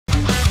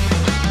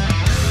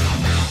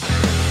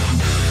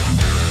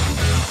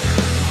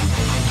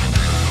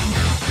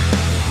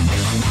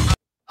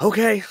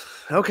Okay,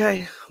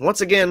 okay. Once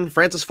again,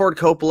 Francis Ford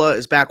Coppola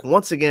is back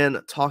once again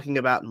talking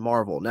about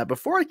Marvel. Now,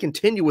 before I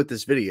continue with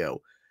this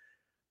video,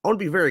 I want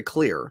to be very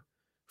clear.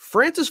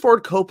 Francis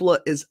Ford Coppola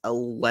is a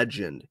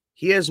legend.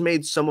 He has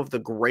made some of the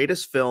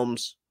greatest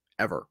films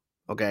ever,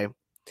 okay?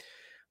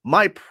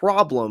 My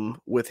problem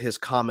with his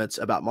comments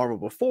about Marvel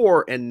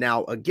before and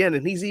now again,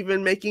 and he's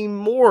even making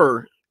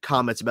more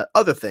comments about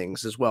other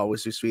things as well,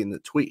 as we see in the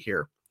tweet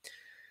here.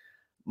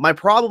 My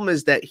problem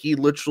is that he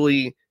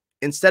literally,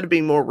 instead of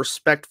being more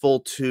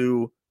respectful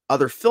to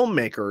other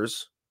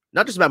filmmakers,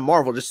 not just about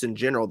Marvel, just in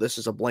general, this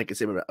is a blanket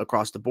statement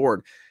across the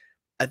board.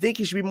 I think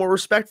he should be more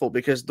respectful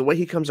because the way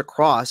he comes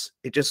across,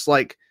 it just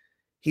like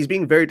he's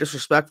being very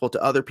disrespectful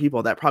to other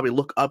people that probably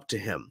look up to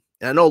him.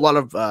 And I know a lot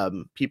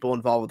of people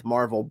involved with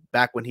Marvel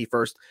back when he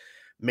first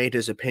made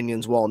his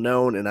opinions well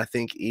known. And I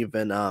think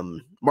even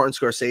Martin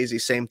Scorsese,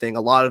 same thing.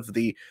 A lot of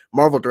the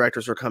Marvel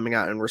directors were coming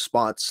out in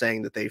response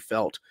saying that they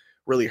felt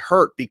really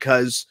hurt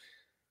because,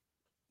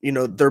 you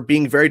know, they're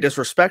being very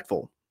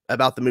disrespectful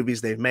about the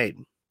movies they've made.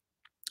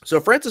 So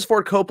Francis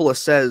Ford Coppola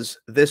says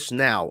this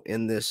now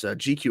in this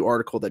GQ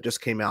article that just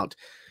came out.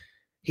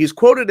 He's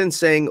quoted in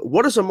saying,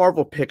 "What is a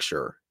Marvel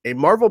picture? A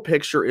Marvel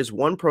picture is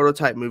one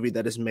prototype movie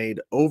that is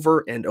made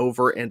over and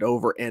over and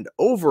over and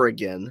over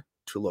again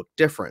to look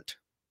different."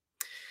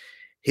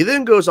 He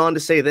then goes on to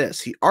say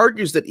this. He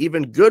argues that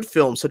even good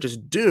films such as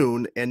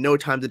Dune and No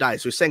Time to Die,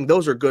 so he's saying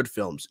those are good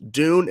films.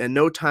 Dune and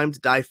No Time to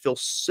Die feel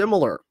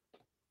similar.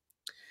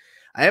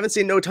 I haven't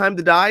seen No Time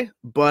to Die,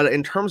 but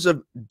in terms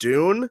of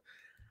Dune,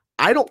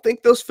 I don't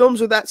think those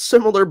films are that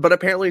similar, but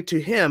apparently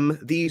to him,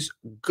 these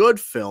good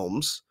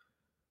films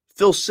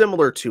feel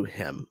similar to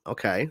him.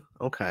 Okay,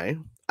 okay.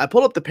 I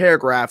pulled up the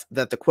paragraph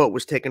that the quote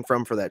was taken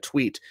from for that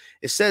tweet.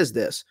 It says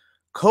this: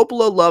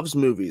 Coppola loves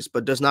movies,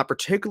 but does not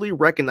particularly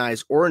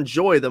recognize or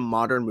enjoy the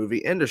modern movie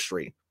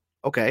industry.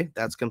 Okay,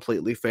 that's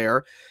completely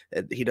fair.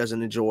 He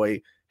doesn't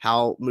enjoy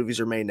how movies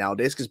are made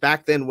nowadays, because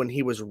back then when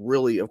he was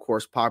really, of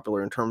course,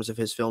 popular in terms of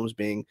his films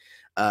being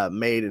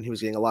made, and he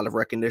was getting a lot of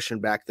recognition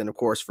back then, of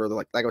course, for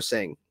like I was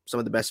saying, some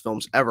of the best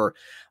films ever.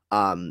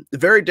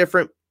 Very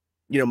different,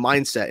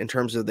 mindset in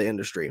terms of the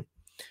industry.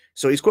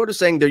 So he's quoted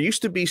saying, "There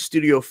used to be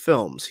studio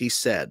films," he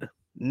said.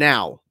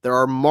 "Now there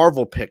are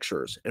Marvel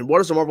pictures." And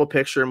what is a Marvel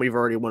picture? And we've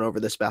already went over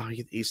this about.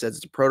 He says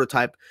it's a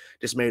prototype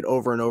just made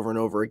over and over and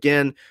over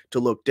again to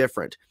look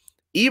different.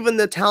 Even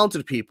the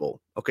talented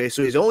people. Okay,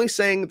 so he's only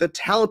saying the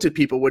talented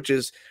people, which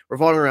is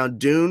revolving around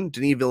Dune,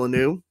 Denis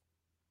Villeneuve,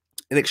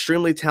 an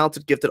extremely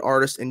talented, gifted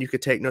artist, and you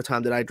could take No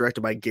Time to Die,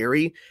 directed by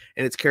Gary,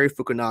 and it's Cary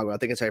Fukunaga. I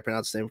think that's how you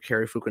pronounce his name,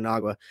 Cary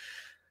Fukunaga.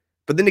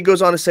 But then he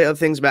goes on to say other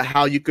things about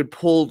how you could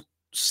pull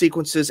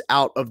sequences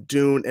out of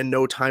Dune and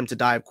No Time to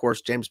Die, of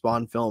course, James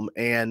Bond film,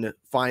 and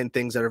find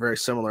things that are very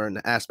similar in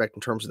the aspect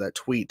in terms of that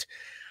tweet.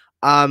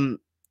 I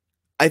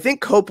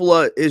think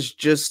Coppola is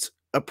just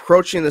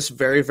approaching this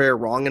very, very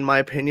wrong, in my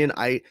opinion.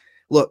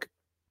 Look,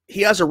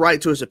 he has a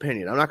right to his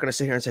opinion. I'm not going to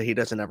sit here and say he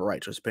doesn't have a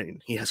right to his opinion.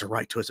 He has a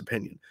right to his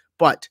opinion.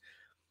 But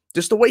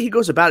just the way he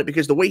goes about it,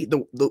 because the way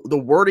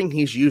the wording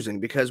he's using,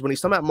 because when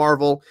he's talking about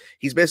Marvel,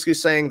 he's basically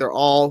saying they're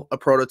all a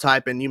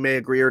prototype, and you may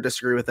agree or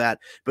disagree with that.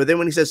 But then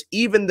when he says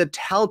even the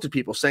talented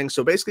people, saying,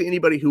 so basically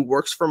anybody who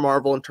works for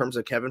Marvel in terms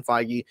of Kevin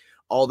Feige,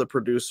 all the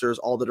producers,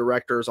 all the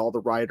directors, all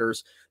the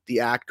writers, the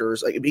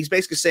actors, like, he's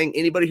basically saying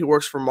anybody who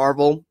works for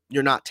Marvel,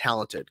 you're not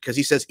talented. Because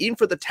he says even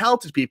for the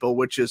talented people,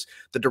 which is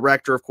the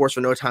director, of course,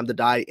 for No Time to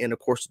Die, and of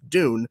course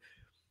Dune,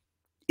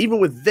 even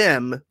with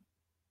them,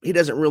 he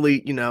doesn't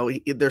really,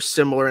 they're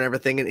similar and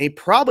everything, and he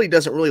probably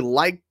doesn't really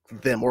like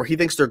them, or he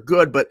thinks they're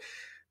good, but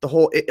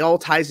it all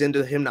ties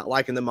into him not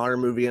liking the modern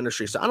movie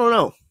industry. So I don't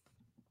know.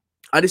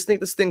 I just think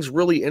this thing's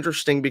really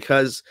interesting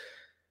because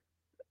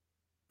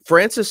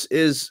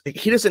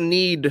he doesn't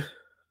need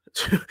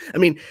to, I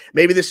mean,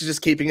 maybe this is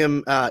just keeping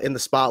him in the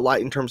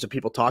spotlight in terms of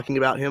people talking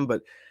about him,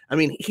 but I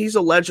mean, he's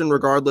a legend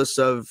regardless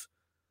of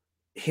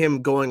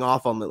him going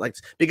off on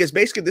it, because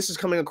basically this is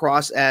coming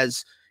across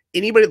as,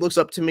 anybody that looks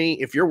up to me,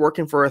 if you're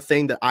working for a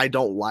thing that I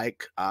don't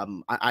like,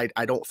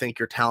 I don't think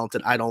you're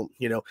talented. I don't,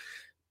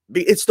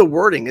 it's the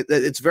wording.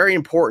 It's very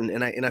important.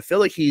 And I feel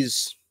like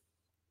he's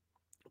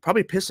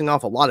probably pissing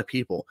off a lot of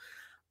people.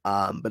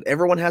 But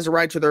everyone has a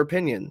right to their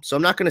opinion. So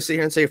I'm not going to sit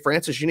here and say,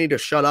 Francis, you need to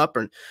shut up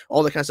and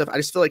all that kind of stuff. I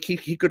just feel like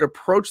he could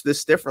approach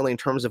this differently in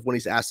terms of when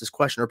he's asked this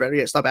question, or better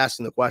yet, stop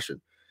asking the question.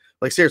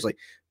 Like, seriously.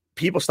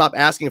 People stop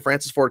asking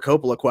Francis Ford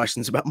Coppola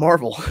questions about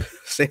Marvel.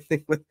 Same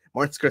thing with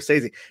Martin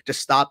Scorsese.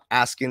 Just stop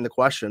asking the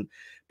question,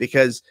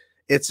 because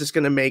it's just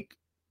going to make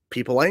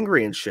people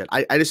angry and shit.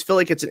 I just feel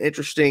like it's an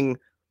interesting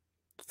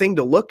thing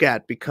to look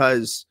at,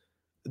 because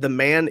the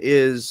man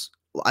is,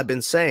 I've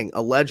been saying,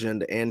 a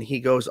legend, and he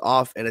goes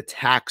off and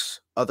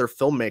attacks other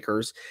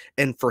filmmakers.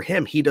 And for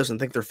him, he doesn't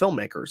think they're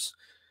filmmakers.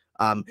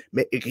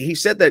 He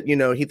said that,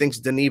 he thinks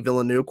Denis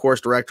Villeneuve, of course,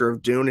 director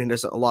of Dune, and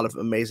does a lot of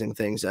amazing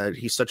things.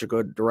 He's such a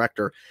good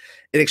director,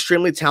 an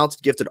extremely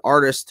talented, gifted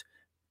artist.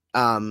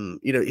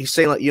 He's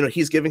saying, like,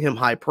 he's giving him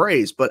high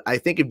praise. But I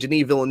think if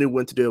Denis Villeneuve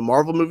went to do a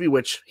Marvel movie,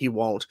 which he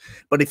won't,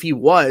 but if he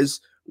was,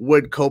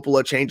 would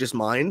Coppola change his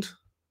mind?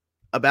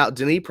 about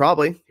Denis?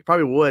 Probably. He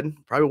probably would.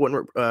 Probably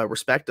wouldn't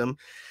respect him.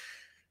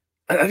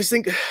 I just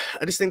think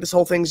this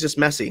whole thing's just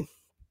messy.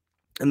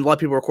 And a lot of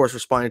people are, of course,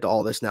 responding to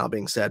all this now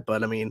being said.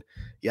 But I mean,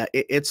 yeah,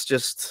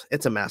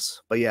 it's a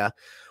mess. But yeah,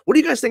 what do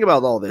you guys think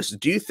about all this?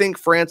 Do you think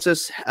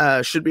Francis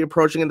should be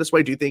approaching it this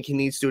way? Do you think he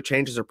needs to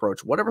change his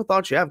approach? Whatever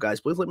thoughts you have,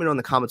 guys, please let me know in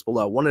the comments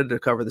below. I wanted to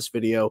cover this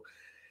video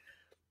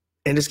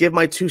and just give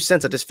my 2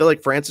 cents. I just feel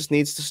like Francis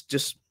needs to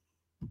just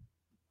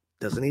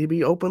doesn't need to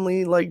be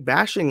openly like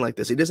bashing like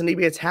this. He doesn't need to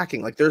be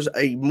attacking. Like there's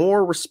a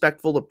more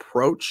respectful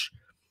approach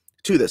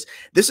to this.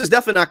 This is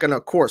definitely not going to,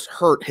 of course,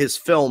 hurt his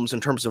films in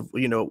terms of,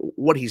 you know,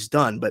 what he's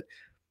done, but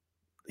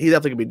he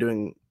definitely could be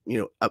doing, you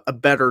know, a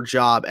better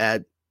job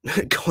at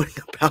going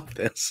about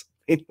this.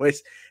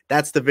 Anyways,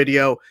 that's the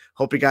video.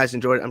 Hope you guys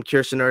enjoyed it. I'm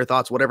curious to know your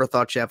thoughts. Whatever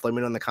thoughts you have, let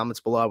me know in the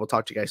comments below. I will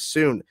talk to you guys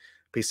soon.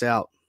 Peace out.